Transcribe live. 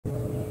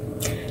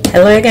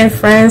Hello again,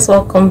 friends.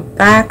 Welcome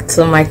back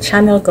to my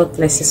channel. God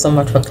bless you so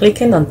much for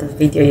clicking on the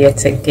video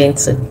yet again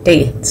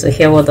today to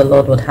hear what the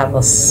Lord would have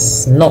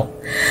us know.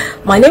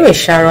 My name is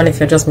Sharon if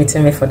you're just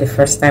meeting me for the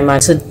first time,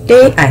 and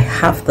today I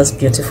have this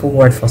beautiful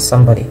word for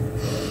somebody.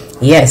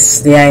 Yes,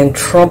 they are in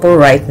trouble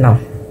right now.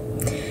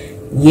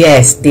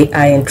 Yes, they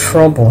are in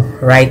trouble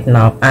right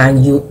now,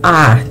 and you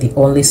are the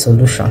only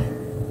solution.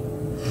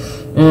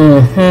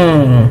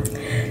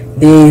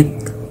 They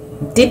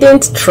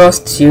didn't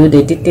trust you,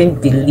 they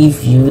didn't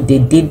believe you, they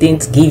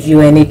didn't give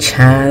you any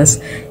chance.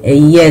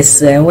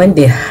 Yes, when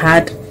they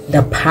had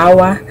the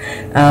power,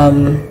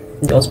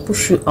 just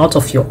push you out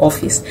of your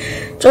office,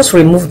 just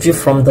removed you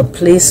from the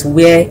place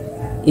where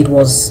it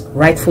was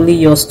rightfully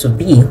yours to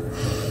be,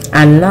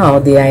 and now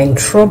they are in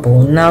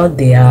trouble. Now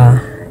they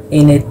are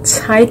in a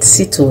tight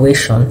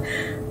situation,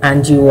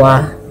 and you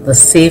are the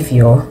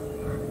savior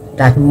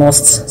that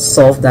must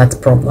solve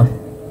that problem.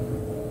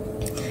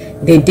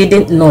 They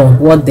didn't know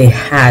what they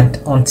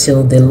had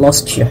until they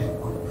lost you.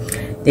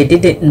 They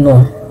didn't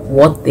know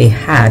what they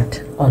had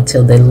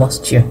until they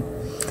lost you.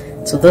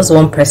 So there's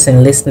one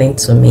person listening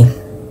to me.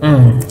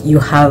 You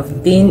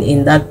have been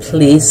in that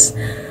place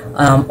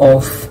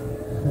of,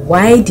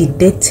 why did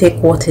they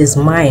take what is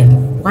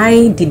mine?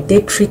 Why did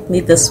they treat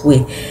me this way?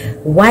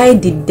 Why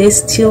did they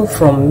steal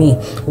from me?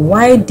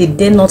 Why did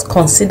they not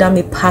consider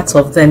me part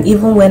of them,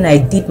 even when I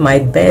did my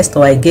best,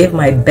 or I gave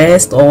my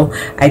best, or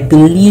I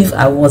believe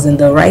I was in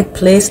the right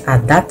place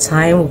at that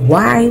time?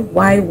 Why?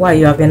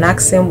 You have been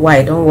asking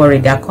why. Don't worry,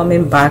 they are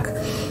coming back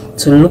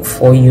to look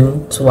for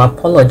you, to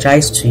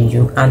apologize to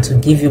you, and to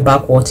give you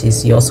back what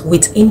is yours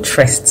with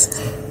interest.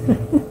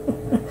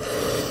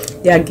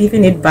 They are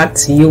giving it back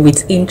to you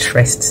with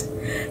interest.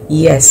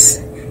 Yes,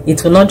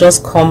 it will not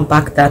just come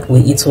back that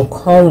way, it will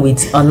come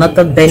with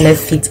another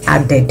benefit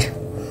added.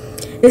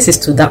 This is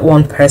to that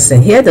one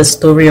person. Hear the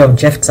story of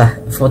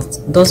Jephthah. For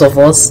those of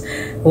us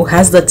who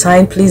has the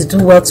time, please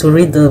do well to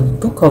read the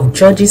book of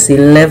Judges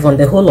 11,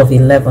 the whole of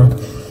 11.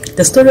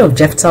 The story of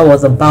Jephthah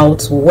was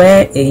about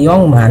where a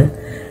young man,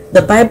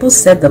 the Bible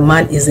said the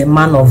man is a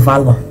man of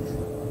valor.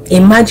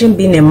 Imagine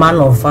being a man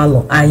of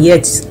valor, and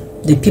yet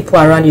the people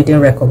around you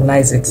didn't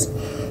recognize it.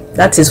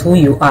 That is who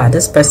you are.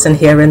 This person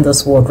hearing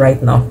this word right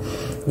now,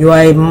 you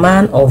are a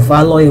man of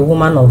valor, a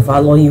woman of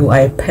valor. You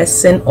are a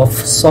person of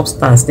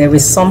substance. There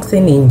is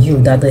something in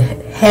you that the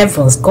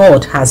heavens,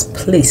 God has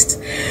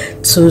placed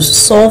to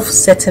solve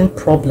certain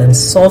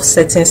problems, solve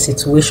certain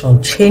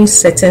situations, change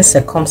certain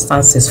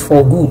circumstances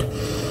for good.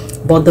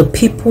 But the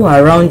people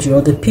around you,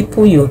 or the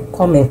people you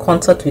come in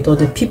contact with, or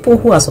the people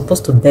who are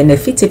supposed to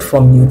benefit it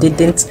from you,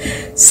 didn't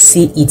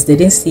see it. They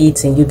didn't see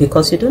it in you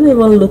because you don't even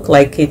look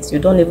like it, you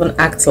don't even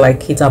act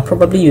like it, or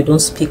probably you don't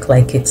speak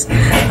like it.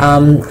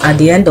 At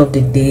the end of the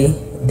day,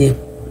 they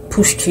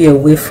pushed you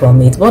away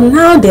from it. But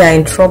now they are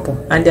in trouble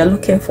and they're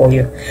looking for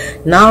you.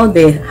 Now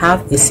they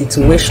have a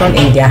situation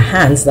in their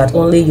hands that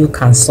only you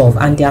can solve,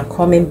 and they are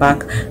coming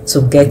back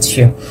to get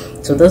you.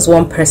 So there's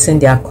one person,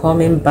 they are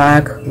coming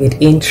back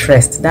with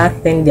interest. That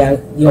thing,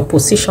 your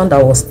position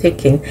that was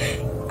taken,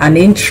 an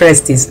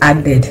interest is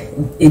added,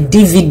 a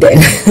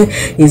dividend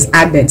is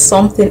added,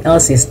 something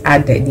else is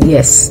added.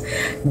 Yes,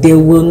 they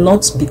will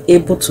not be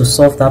able to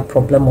solve that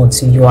problem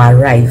until you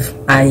arrive,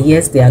 and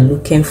yes, they are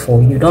looking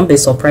for you. Don't be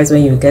surprised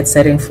when you get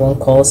certain phone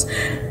calls.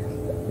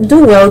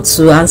 Do well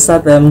to answer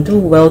them, do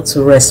well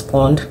to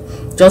respond.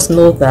 Just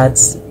know that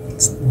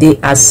they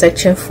are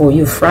searching for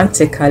you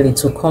frantically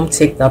to come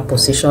take that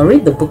position.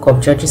 Read the book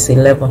of Judges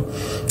 11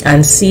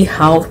 and see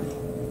how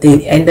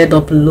they ended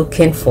up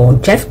looking for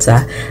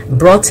Jephthah,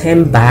 brought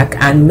him back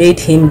and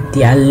made him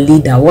their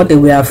leader. What they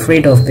were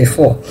afraid of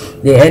before,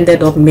 they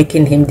ended up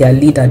making him their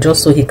leader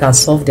just so he can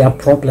solve their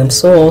problem.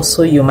 So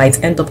also you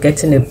might end up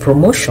getting a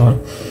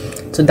promotion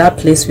to that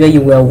place where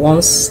you were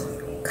once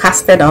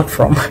casted out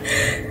from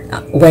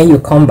when you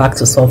come back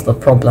to solve the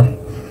problem.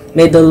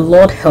 May the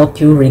Lord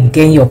help you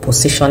regain your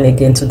position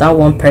again. To that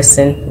one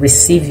person,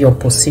 receive your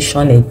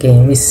position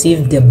again.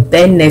 Receive the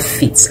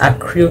benefits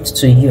accrued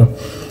to you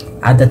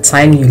at the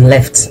time you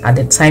left, at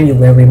the time you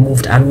were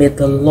removed. And may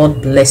the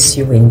Lord bless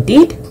you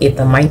indeed in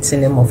the mighty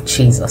name of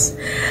Jesus.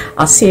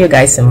 I'll see you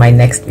guys in my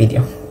next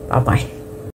video. Bye-bye.